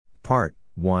Part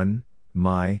 1,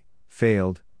 My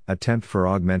Failed Attempt for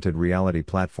Augmented Reality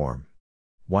Platform.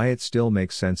 Why it still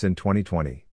makes sense in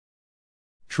 2020.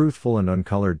 Truthful and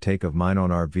uncolored take of mine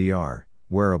on our VR,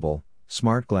 wearable,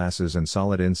 smart glasses and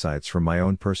solid insights from my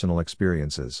own personal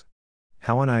experiences.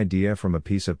 How an idea from a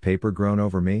piece of paper grown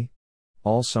over me?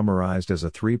 All summarized as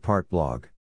a 3-part blog.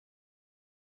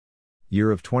 Year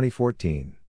of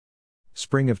 2014.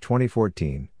 Spring of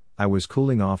 2014, I was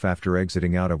cooling off after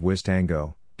exiting out of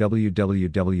Wistango,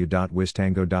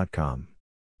 www.wistango.com.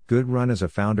 Good run as a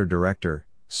founder-director,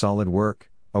 solid work,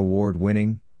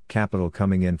 award-winning, capital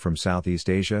coming in from Southeast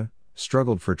Asia,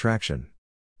 struggled for traction.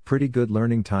 Pretty good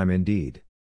learning time indeed.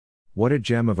 What a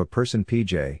gem of a person.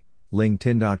 PJ,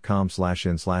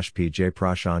 linkedin.com/in/PJ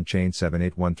Prashant Chain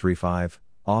 78135,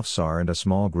 Offsar and a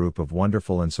small group of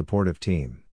wonderful and supportive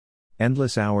team.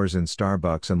 Endless hours in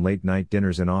Starbucks and late night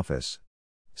dinners in office.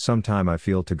 Sometime I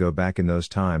feel to go back in those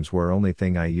times where only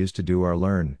thing I used to do are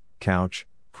learn, couch,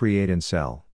 create and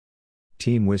sell.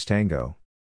 Team Wistango.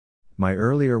 My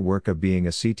earlier work of being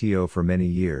a CTO for many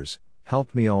years,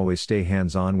 helped me always stay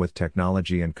hands-on with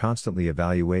technology and constantly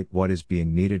evaluate what is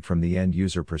being needed from the end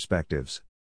user perspectives.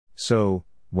 So,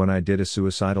 when I did a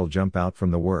suicidal jump out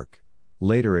from the work,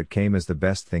 later it came as the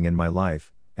best thing in my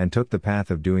life, and took the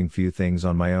path of doing few things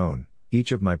on my own.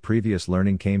 Each of my previous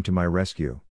learning came to my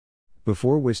rescue.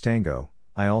 Before Wistango,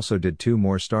 I also did 2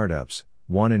 more startups,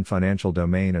 one in financial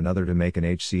domain and other to make an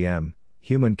HCM,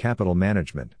 human capital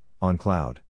management, on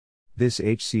cloud. This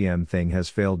HCM thing has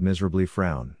failed miserably.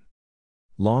 Frown.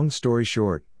 Long story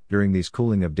short, during these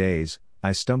cooling of days,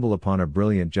 I stumble upon a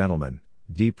brilliant gentleman,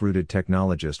 deep-rooted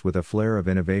technologist with a flair of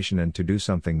innovation and to-do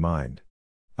something mind.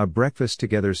 A breakfast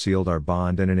together sealed our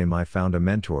bond and in him I found a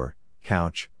mentor,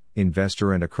 couch,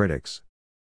 investor and a critics.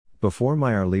 Before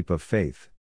my leap of faith.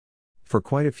 For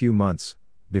quite a few months,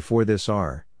 before this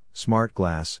smart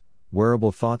glass,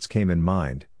 wearable thoughts came in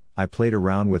mind, I played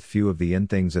around with few of the in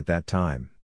things at that time.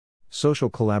 Social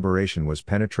collaboration was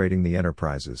penetrating the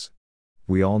enterprises.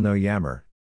 We all know Yammer.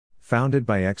 Founded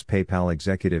by ex-PayPal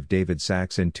executive David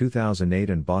Sachs in 2008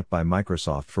 and bought by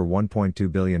Microsoft for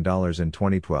 $1.2 billion in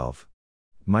 2012.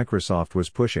 Microsoft was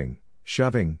pushing,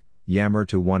 shoving, Yammer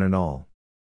to one and all.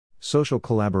 Social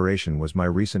collaboration was my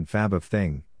recent fab of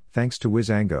thing, thanks to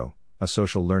Wistango, a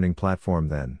social learning platform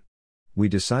then. We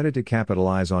decided to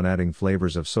capitalize on adding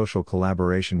flavors of social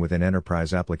collaboration within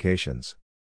enterprise applications.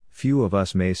 Few of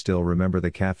us may still remember the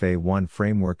Cafe One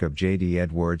framework of J.D.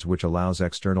 Edwards, which allows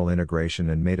external integration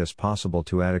and made us possible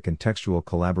to add a contextual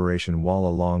collaboration wall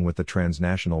along with the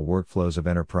transnational workflows of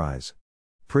enterprise.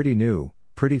 Pretty new,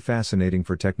 pretty fascinating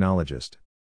for technologists.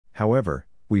 However,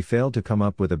 we failed to come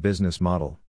up with a business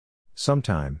model.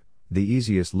 Sometime, the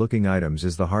easiest looking items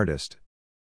is the hardest.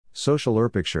 Social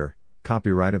picture,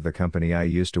 copyright of the company I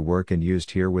used to work and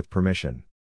used here with permission.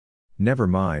 Never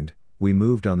mind, we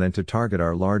moved on then to target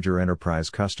our larger enterprise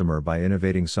customer by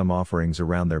innovating some offerings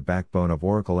around their backbone of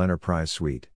Oracle Enterprise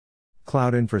Suite.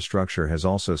 Cloud infrastructure has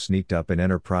also sneaked up in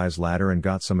Enterprise Ladder and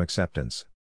got some acceptance.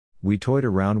 We toyed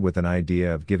around with an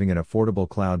idea of giving an affordable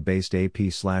cloud-based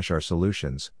AP/our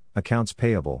solutions, accounts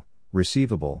payable,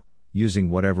 receivable, using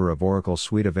whatever of Oracle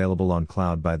Suite available on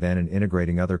cloud by then and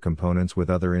integrating other components with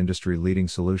other industry-leading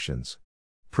solutions.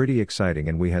 Pretty exciting,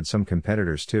 and we had some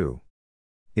competitors too.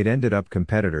 It ended up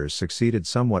competitors succeeded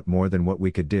somewhat more than what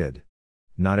we could did.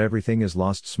 Not everything is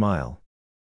lost. Smile.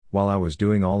 While I was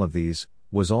doing all of these,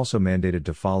 was also mandated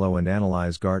to follow and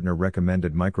analyze Gartner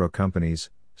recommended micro companies,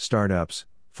 startups,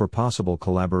 for possible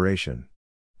collaboration.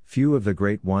 Few of the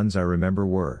great ones I remember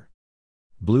were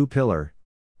Blue Pillar,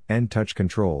 N-Touch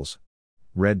Controls,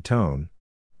 Red Tone,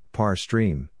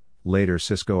 ParStream, later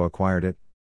Cisco acquired it,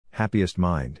 Happiest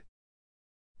Mind.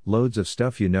 Loads of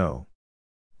stuff you know.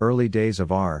 Early days of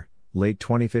late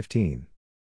 2015.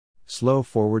 Slow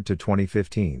forward to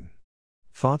 2015.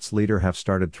 Thoughts leader have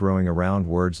started throwing around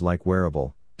words like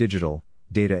wearable, digital,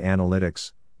 data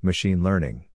analytics, machine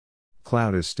learning.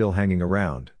 Cloud is still hanging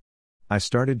around. I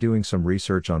started doing some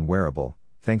research on wearable,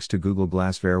 thanks to Google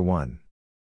Glass VR 1.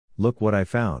 Look what I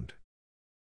found.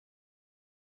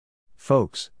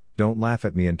 Folks, don't laugh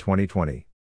at me in 2020.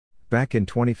 Back in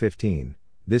 2015,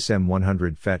 this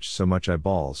M100 fetched so much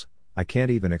eyeballs, I can't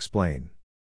even explain.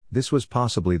 This was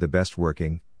possibly the best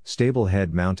working, stable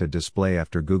head-mounted display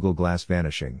after Google Glass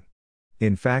vanishing.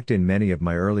 In fact, in many of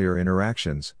my earlier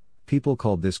interactions, people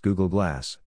called this Google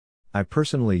Glass. I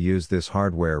personally used this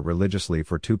hardware religiously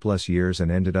for 2+ years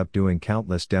and ended up doing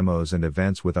countless demos and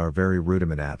events with our very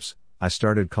rudiment apps. I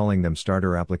started calling them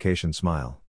starter application.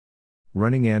 Smile.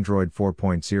 Running Android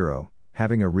 4.0,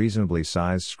 having a reasonably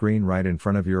sized screen right in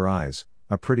front of your eyes,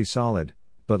 a pretty solid,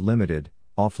 but limited,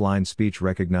 offline speech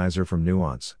recognizer from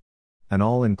Nuance. An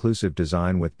all-inclusive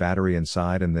design with battery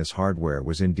inside, and this hardware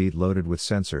was indeed loaded with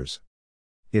sensors.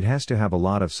 It has to have a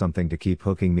lot of something to keep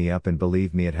hooking me up, and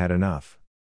believe me, it had enough.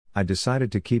 I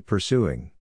decided to keep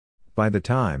pursuing. By the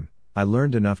time, I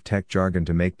learned enough tech jargon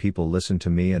to make people listen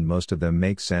to me, and most of them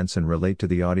make sense and relate to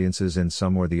the audiences in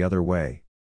some or the other way.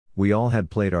 We all had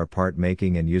played our part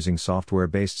making and using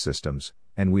software-based systems,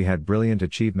 and we had brilliant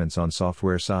achievements on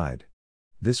software side.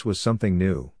 This was something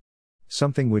new.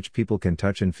 Something which people can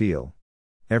touch and feel.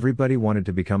 Everybody wanted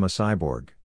to become a cyborg.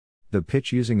 The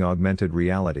pitch using augmented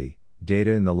reality,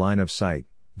 data in the line of sight,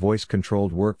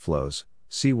 voice-controlled workflows,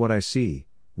 see what I see,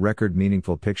 record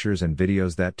meaningful pictures and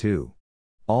videos that too.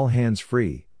 All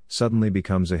hands-free, suddenly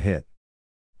becomes a hit.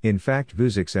 In fact,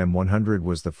 Vuzix M100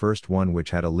 was the first one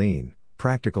which had a lean,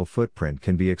 practical footprint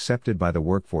can be accepted by the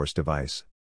workforce device.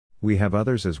 We have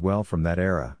others as well from that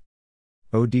era.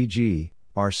 ODG,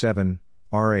 R7,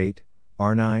 R8,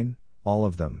 R9, all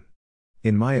of them.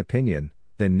 In my opinion,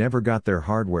 they never got their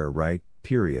hardware right,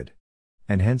 period.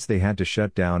 And hence they had to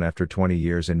shut down after 20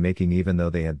 years in making, even though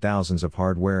they had thousands of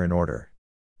hardware in order.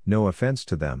 No offense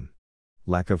to them.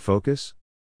 Lack of focus?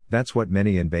 That's what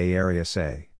many in Bay Area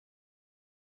say.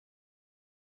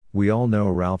 We all know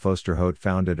Ralph Osterhout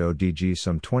founded ODG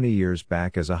some 20 years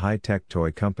back as a high-tech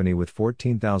toy company with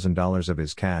 $14,000 of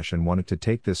his cash, and wanted to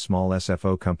take this small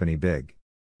SFO company big.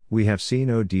 We have seen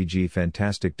ODG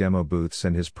fantastic demo booths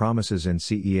and his promises in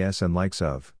CES and likes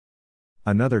of.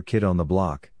 Another kid on the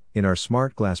block, in our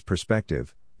smart glass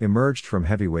perspective, emerged from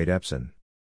heavyweight Epson.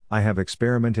 I have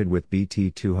experimented with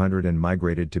BT200 and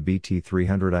migrated to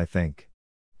BT300, I think.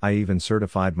 I even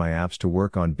certified my apps to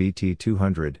work on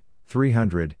BT200,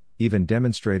 300, even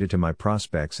demonstrated to my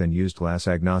prospects and used glass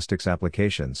agnostics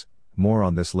applications. More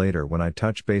on this later when I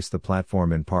touch base the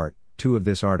platform in part 2 of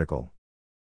this article.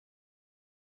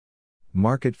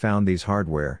 Market found these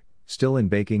hardware, still in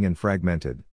baking and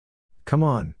fragmented. Come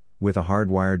on, with a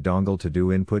hardwired dongle to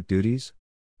do input duties?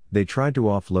 They tried to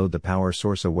offload the power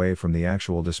source away from the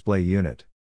actual display unit.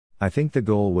 I think the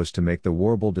goal was to make the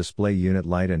Wearable display unit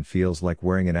light and feels like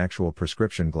wearing an actual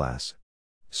prescription glass.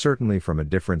 Certainly from a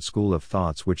different school of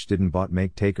thoughts which didn't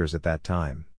make takers at that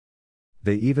time.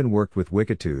 They even worked with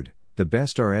Wikitude, the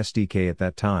best R SDK at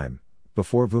that time,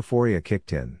 before Vuforia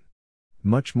kicked in.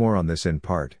 Much more on this in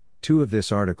part 2 of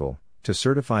this article, to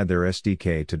certify their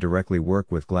SDK to directly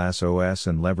work with Glass OS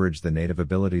and leverage the native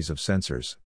abilities of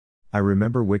sensors. I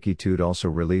remember Wikitude also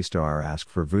released R Ask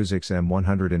for Vuzix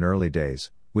M100 in early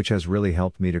days, which has really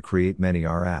helped me to create many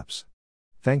R apps.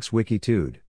 Thanks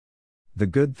Wikitude. The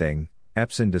good thing,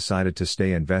 Epson decided to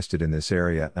stay invested in this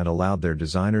area and allowed their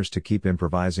designers to keep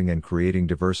improvising and creating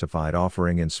diversified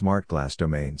offering in smart glass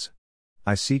domains.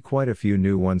 I see quite a few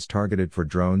new ones targeted for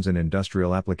drones and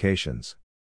industrial applications.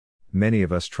 Many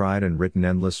of us tried and written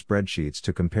endless spreadsheets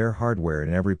to compare hardware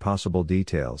in every possible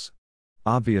details.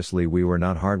 Obviously we were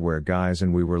not hardware guys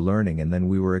and we were learning, and then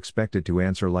we were expected to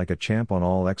answer like a champ on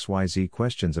all XYZ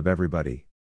questions of everybody.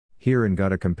 Here and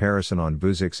got a comparison on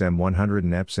Vuzix M100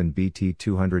 and Epson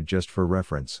BT200 just for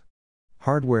reference.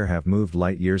 Hardware have moved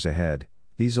light years ahead.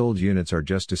 These old units are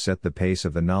just to set the pace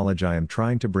of the knowledge I am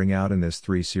trying to bring out in this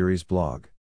 3 series blog.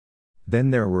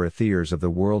 Then there were Atheers of the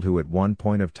world who at one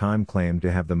point of time claimed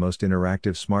to have the most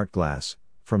interactive smart glass,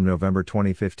 from November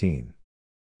 2015.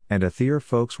 And Atheer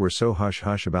folks were so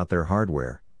hush-hush about their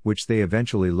hardware, which they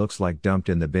eventually looks like dumped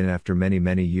in the bin after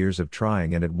many years of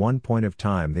trying, and at one point of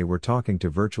time they were talking to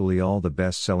virtually all the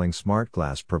best-selling smart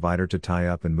glass provider to tie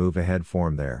up and move ahead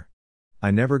form there.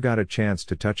 I never got a chance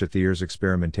to touch Atheer's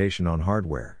experimentation on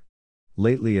hardware.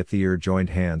 Lately Atheer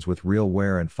joined hands with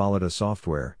RealWear and followed a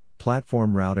software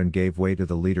platform route and gave way to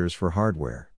the leaders for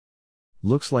hardware.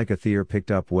 Looks like Atheer picked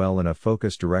up well in a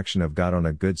focused direction of got on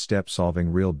a good step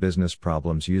solving real business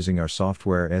problems using our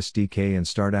software SDK and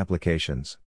start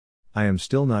applications. I am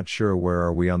still not sure where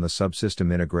are we on the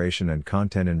subsystem integration and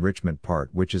content enrichment part,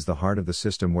 which is the heart of the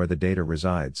system where the data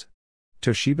resides.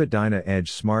 Toshiba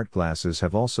Dyna-Edge smart glasses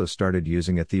have also started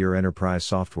using Atheer enterprise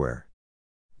software.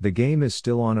 The game is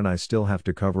still on and I still have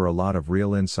to cover a lot of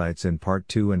real insights in part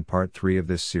 2 and part 3 of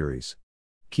this series.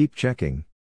 Keep checking.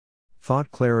 Thought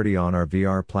clarity on our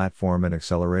VR platform and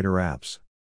accelerator apps.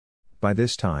 By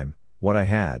this time, what I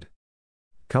had.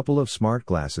 Couple of smart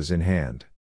glasses in hand.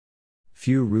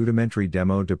 Few rudimentary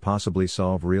demo to possibly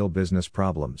solve real business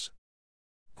problems.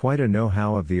 Quite a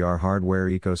know-how of VR hardware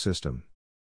ecosystem.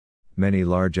 Many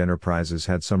large enterprises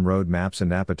had some roadmaps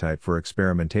and appetite for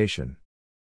experimentation.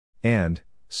 And,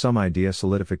 some idea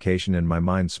solidification in my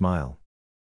mind smile.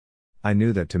 I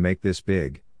knew that to make this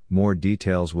big, more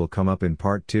details will come up in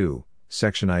part 2,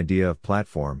 section idea of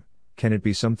platform. Can it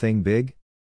be something big?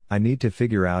 I need to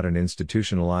figure out and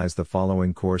institutionalize the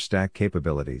following core stack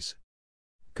capabilities.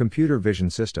 Computer vision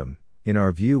system. In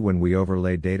our view, when we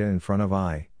overlay data in front of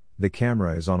eye, the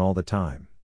camera is on all the time.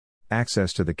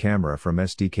 Access to the camera from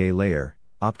SDK layer.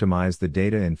 Optimize the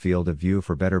data in field of view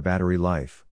for better battery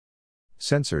life.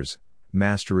 Sensors.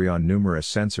 Mastery on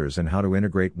numerous sensors and how to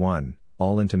integrate one,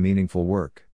 all into meaningful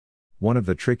work. One of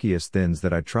the trickiest things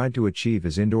that I tried to achieve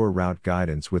is indoor route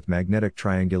guidance with magnetic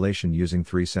triangulation using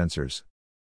 3 sensors.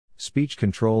 Speech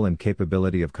control and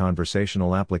capability of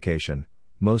conversational application.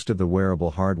 Most of the wearable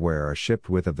hardware are shipped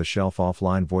with off-the-shelf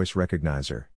offline voice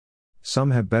recognizer. Some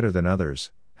have better than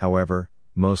others, however,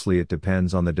 mostly it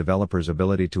depends on the developer's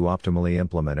ability to optimally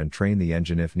implement and train the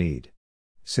engine if need.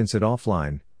 Since it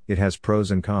offline, it has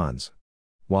pros and cons.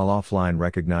 While offline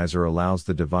recognizer allows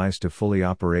the device to fully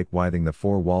operate within the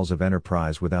 4 walls of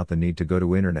enterprise without the need to go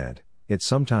to internet, it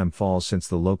sometimes falls since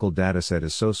the local dataset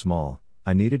is so small.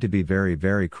 I needed to be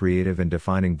very creative in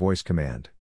defining voice command.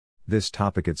 This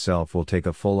topic itself will take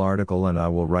a full article and I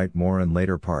will write more in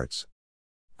later parts.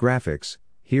 Graphics.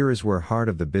 Here is where heart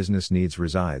of the business needs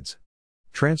resides.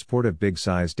 Transport of big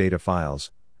size data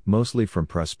files, mostly from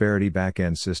Prosperity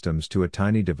backend systems to a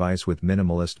tiny device with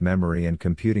minimalist memory and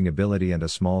computing ability and a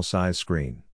small size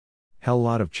screen. Hell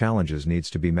lot of challenges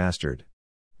needs to be mastered.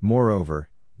 Moreover,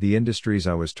 the industries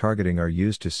I was targeting are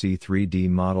used to see 3D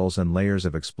models and layers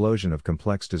of explosion of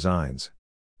complex designs.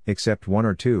 Except 1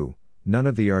 or 2, none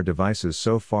of the AR devices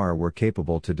so far were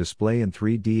capable to display in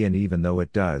 3D, and even though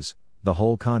it does, the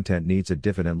whole content needs a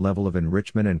different level of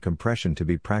enrichment and compression to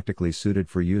be practically suited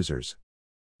for users.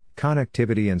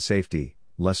 Connectivity and safety.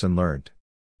 Lesson learned.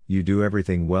 You do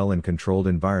everything well in controlled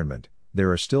environment,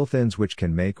 there are still things which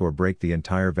can make or break the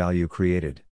entire value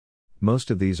created. Most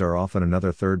of these are often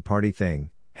another third-party thing,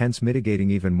 hence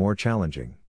mitigating even more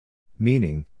challenging.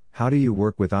 Meaning, how do you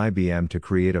work with IBM to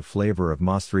create a flavor of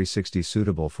MOS 360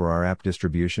 suitable for our app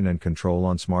distribution and control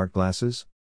on smart glasses?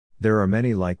 There are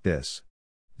many like this.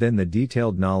 Then the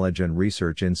detailed knowledge and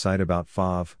research insight about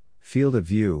FOV, field of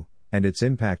view, and its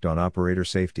impact on operator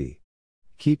safety.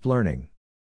 Keep learning.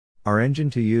 Our engine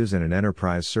to use in an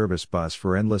enterprise service bus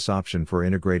for endless option for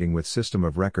integrating with system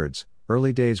of records.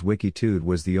 Early days Wikitude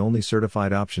was the only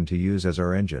certified option to use as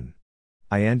our engine.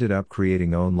 I ended up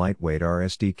creating own lightweight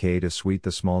RSDK to suit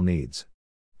the small needs.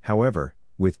 However,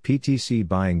 with PTC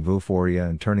buying Vuforia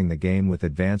and turning the game with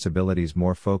advanced abilities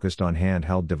more focused on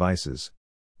handheld devices.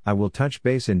 I will touch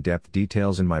base in depth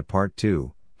details in my part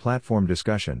 2, platform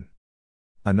discussion.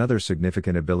 Another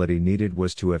significant ability needed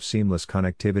was to have seamless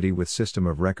connectivity with system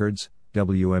of records,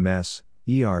 WMS,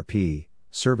 ERP,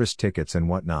 service tickets and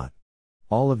whatnot.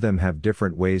 All of them have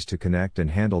different ways to connect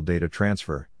and handle data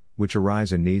transfer, which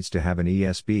arise and needs to have an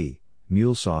ESB.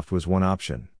 MuleSoft was one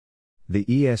option. The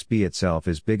ESB itself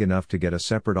is big enough to get a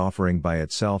separate offering by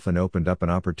itself and opened up an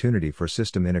opportunity for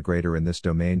system integrator in this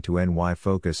domain to NY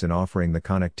focus in offering the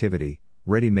connectivity,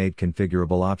 ready-made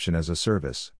configurable option as a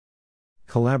service.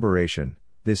 Collaboration.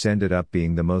 This ended up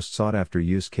being the most sought-after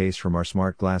use case from our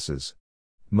smart glasses.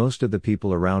 Most of the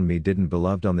people around me didn't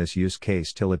beloved on this use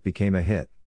case till it became a hit.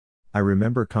 I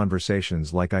remember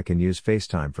conversations like I can use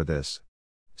FaceTime for this.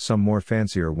 Some more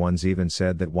fancier ones even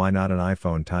said that why not an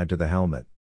iPhone tied to the helmet?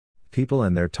 People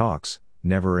and their talks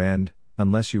never end,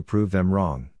 unless you prove them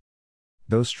wrong.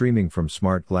 Though streaming from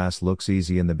smart glass looks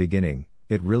easy in the beginning,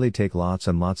 it really take lots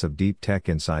and lots of deep tech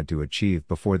insight to achieve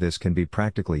before this can be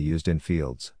practically used in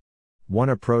fields. One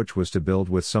approach was to build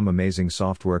with some amazing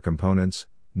software components,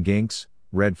 Ginks,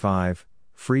 Red 5,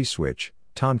 FreeSwitch,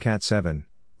 Tomcat 7,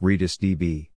 Redis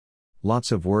DB.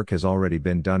 Lots of work has already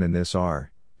been done in this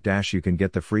you can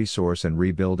get the free source and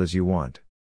rebuild as you want.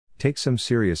 Takes some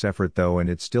serious effort though, and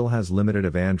it still has limited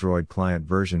of Android client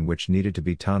version which needed to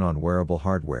be done on wearable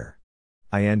hardware.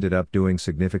 I ended up doing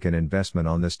significant investment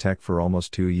on this tech for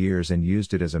almost 2 years and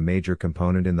used it as a major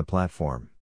component in the platform.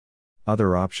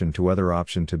 Other option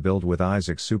to build with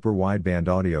Isaac's super wideband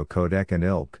audio codec and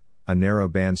ILK, a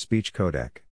narrowband speech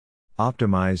codec.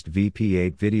 Optimized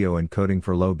VP8 video encoding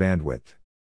for low bandwidth.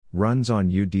 Runs on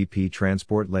UDP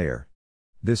transport layer.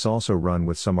 This also run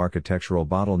with some architectural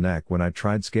bottleneck when I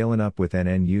tried scaling up with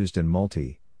NN used in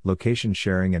location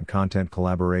sharing and content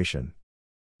collaboration.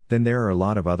 Then there are a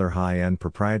lot of other high-end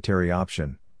proprietary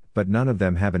option, but none of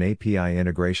them have an API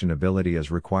integration ability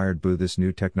as required by this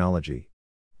new technology.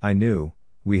 I knew,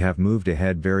 we have moved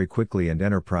ahead very quickly and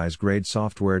enterprise-grade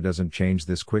software doesn't change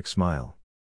this quick smile.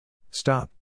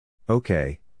 Stop.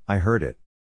 Okay, I heard it.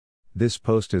 This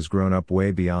post has grown up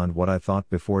way beyond what I thought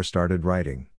before started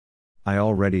writing. I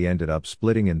already ended up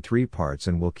splitting in 3 parts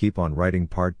and will keep on writing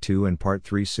part 2 and part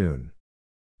 3 soon.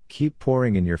 Keep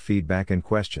pouring in your feedback and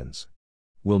questions.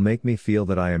 will make me feel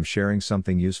that I am sharing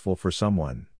something useful for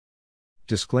someone.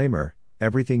 Disclaimer: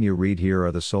 everything you read here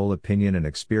are the sole opinion and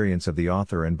experience of the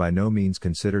author and by no means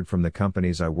considered from the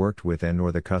companies I worked with and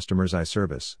or the customers I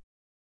service.